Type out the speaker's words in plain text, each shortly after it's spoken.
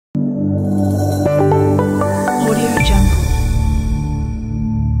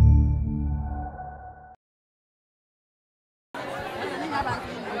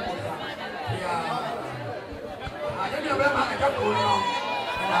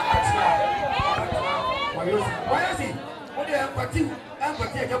Wayoosi, what do you have to do? I'm going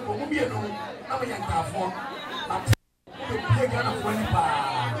to take a movie and I'm a young car. I'm going to Ghana for any bar. I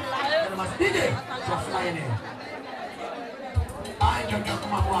must be there to fly in. I don't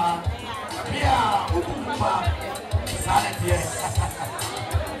come up. Yeah, silent here.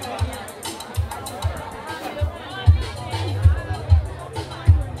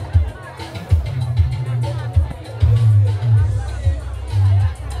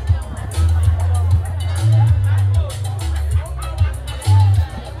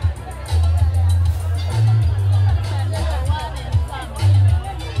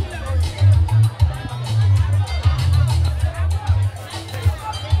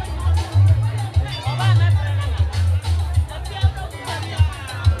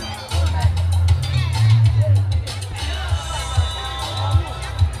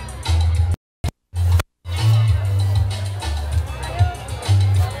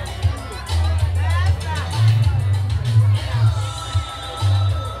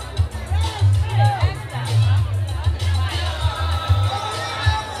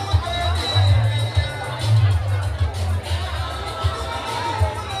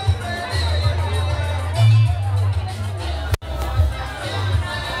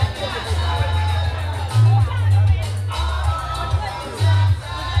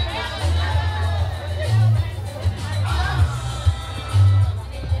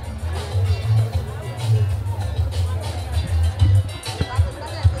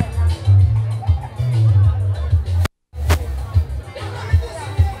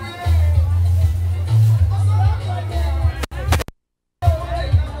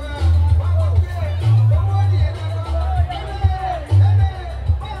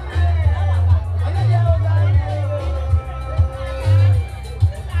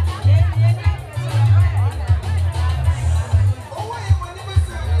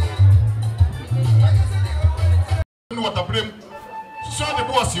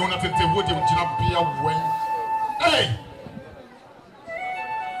 Hey!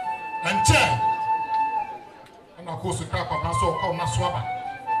 And chair! And of course, the crap of Nassau called Naswaba.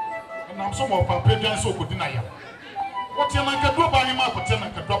 And I'm some of our parents so good deny you. What you like a drop on your mouth, but then I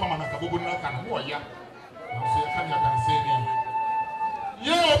can drop on a couple of and more, yeah. I'll say,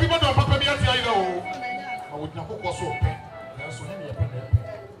 yeah, people don't papa me at the I would not go so open. There's so many upon there.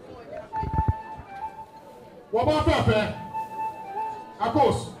 What about that? Of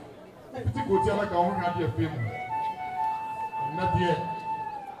course, if you go tell like I want to have a film, not yet.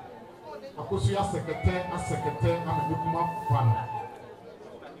 Of course, you are secretary, I'm a good fan.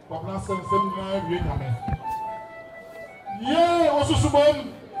 Papa said, send me a yeah, also, Subon.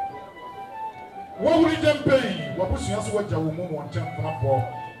 What would it pay? What was your sweat? I will move on champ for.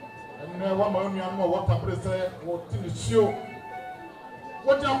 And one man, you know what I say, what to show.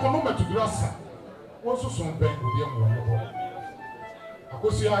 What you are coming to grass. What's so soon bang with young one? I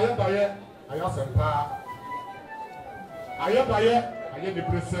could see I asked a pa. I am the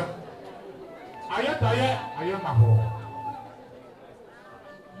presser. I am a hole.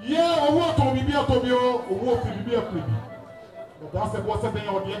 Yeah, or what will be a Tobio, or what will be a plebe. That's the what's the thing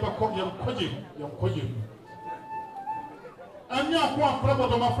or the other young Koji. And you are one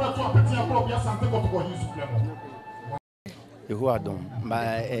problem of my friend to a petty appropriate something to use. Who are done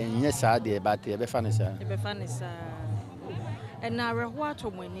by yes, I did, but the Befanis. And now, what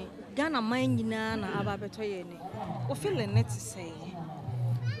when Ghana mine in an Ababatoyeni, or feeling it to say.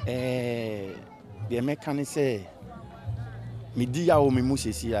 The American say, Media o me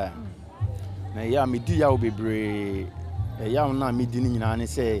musisia. Na ya media o bebre. Ya na me dini nyina ne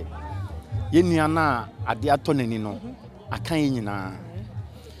say ye nuana ade atonani no akan nyina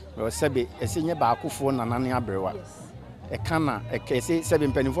ro sebe esenye ba akofo na nane abrewa e kana e kese sebe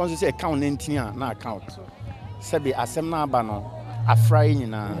mpanifo so say account na ntin na account sebe asem na aba no afra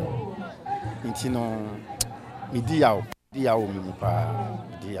nyina ntino media o me pa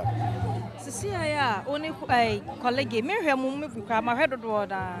media sisi ya oni Kolege me hwe mu mekura ma hwe dodo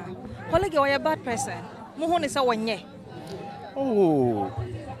da Kolege o bad person mu ho ne say wonye. Oh,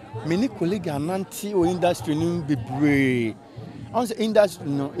 many colleagues are nanti or industry nim bebre. On the industry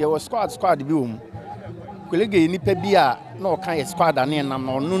no, you was squad be Kolege ni pebia no kan squad ane nam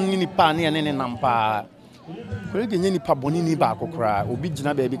no ni pa ne ne nam pa. Kolege ni pa boni ni ba kokra. Obi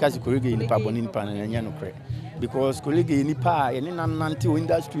gina be because Kolege ni pa boni ni pa ne nya no kre. Because Kolege ni pa ye ne nam nanti or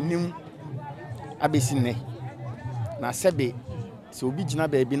industry nim abesine. Na sebe so obi gina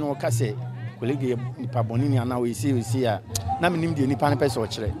be bi no ka se Kolege ni pa boni ni ana we see ya. Na minim de nipa ne pese o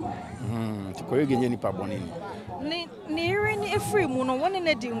kire ti Kolege nye nipa boni ni ere ni efri mu no woni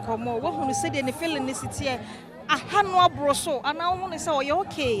na di nkomo wo hunu se de ne feeling ne sitie aha no abroso and now want to say you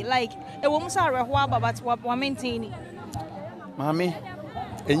okay like a woman say reho but we maintain Mami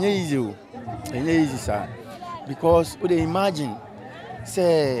enye easy sir because we imagine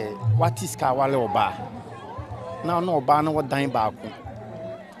say what is ka wale oba now no oba no dan baako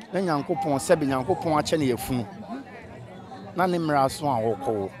na Nyankopon sebe Nyankopon ache ne yefunu na ne mra so a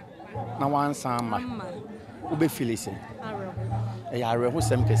wokọ na wansan ma ube filise ya reho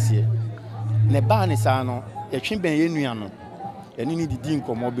sem kese ne ba ne sa no yetwe ben ye nua no eni ni didi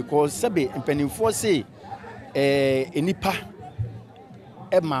nkomo because sebe mpanimfo say enipa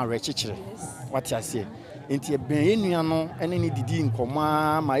e ma rechichire what you say enti ben ye nua no eni ni didi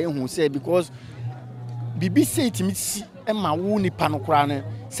nkomo ma ehu say because bibi say timi si e ma wo nipa no kra ne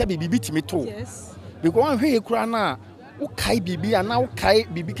sebe bibi timi to yes because wan hwe kra na wo kai bibi ana wo kai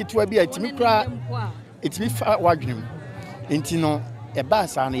bibi ketwa bi atimi kra etimi fa wadwenem enti no e ba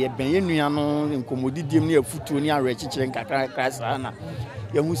sa na ye ben ye nua no nkomodidiem ne afutuo ne arechichire nkakra kra sa na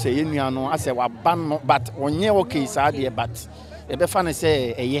ye hu se ye nua no ase wa ba no but onye okay sa de but e be fa ne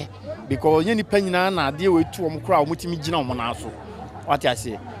se eye because ye nipa nyina na de we tu om kra o mutimi gina om na so what you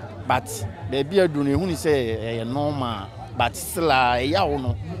say but baby adu no hu ni se eye normal but still ya wo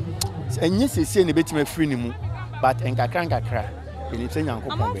no enye sese ne betima free ni mu but nkakra eni se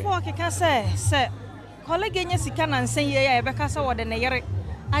Nyankopon be amafo keka se Kolege nya sika na nsen ye ya ebeka sa wode ne yere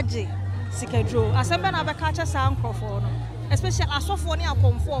age sika dro asembe na beka cha sa nkrofo no especially asofo ne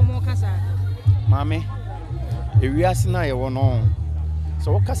akomfo mo kasa mame ewiase na ye wo no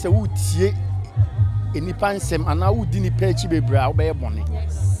so kasa wutie enipa nsem ana wudi ni pa chi bebra wo be bone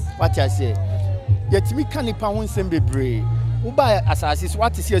yes what I say yetimi ka nipa ho nsem bebre wo ba asase so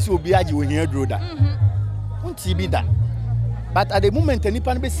what see so obi age wo hia dro da unti bi da but at the moment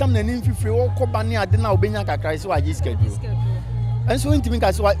nipa no be sam na nimfifire wo koba ne ade na obenya kakra so age schedule and so ntimi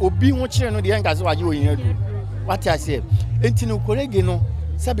ka so obi ho kire no de en ka so age wo hia dro what I say enti no Kolege no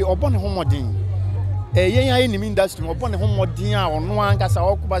sabe obone homodin yen ya enim industry obone homodin a ono an ka sa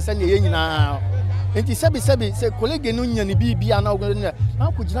okoba se ne yen nyina enti sabe se Kolege no nya ne bibia na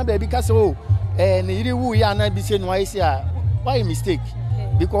na kugina ba bi ka se o ne yiri wu ya na bi se no ai se a why mistake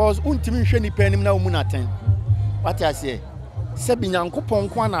because untimi hwe ni panim na omu na ten what I say sabi Nyankopon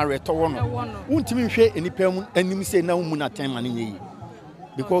kwa na reto wo no untimi hwe enipa mu anim se na omu na ten ma ne yi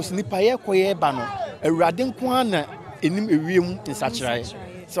because nipa ye koye ba no awurade nko na enim ewiem nsachirae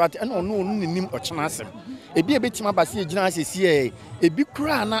so at no nim ochena asem ebi ebetima base egina asesi ebi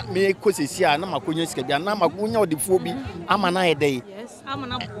kura na me kosesi a na makonya sika bia na makonya odifo bi ama na yedai yes ama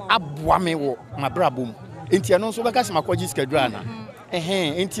na aboa me wo mabrabom enti no so beka se makoji sika dura na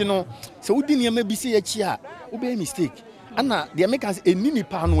enti no se wudi niam bi se yachi a wo be mistake ana de make us enini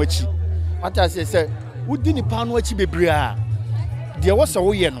pa no achi what I say wudi ni pa no achi bebre a de wo so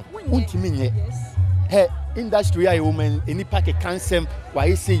wo ye no untimi nye he industry a woman enipa ke cancel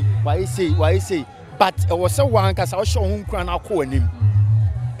why say but e wo se wan ka sa wo hwo nkura na akọ anim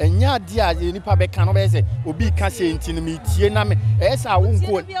enya ade a enipa be ka no be say obi ka say enti no metie na me e sa wo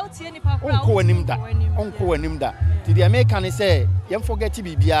nkọ anim da ti the American say yem forget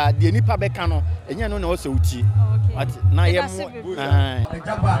bibia de enipa be ka no enya no na wo se uti but na yem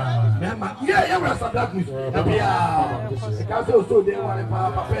yeah we are that news ka say so dey wan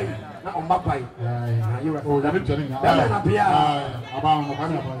papa na on bapai oh that is na bia about no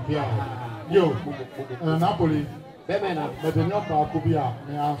kana bia yo Napoli bemena medenyo pa ko bia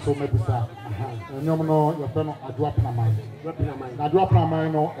me anso mebisa nyom no yo pe no Apatrapa na Apatrapa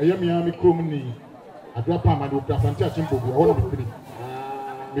no eyemi mi krom ni Apatrapa do prasante achimbogu ho no bibiri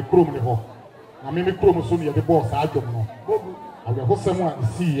mi krom ni ho na mi krom so ni ye de boss adwom no awe ho sem a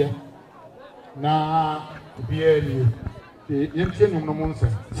isiye na bia ni yentie nyom no monse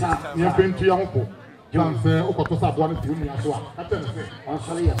ye pentu ya hopo janse okoto sa bo na ti unu ya so a ate ne se on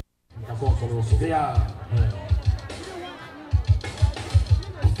sole ya ka so so ya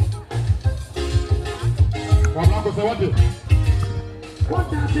What does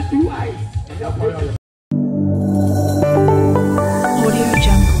it do? What does it do?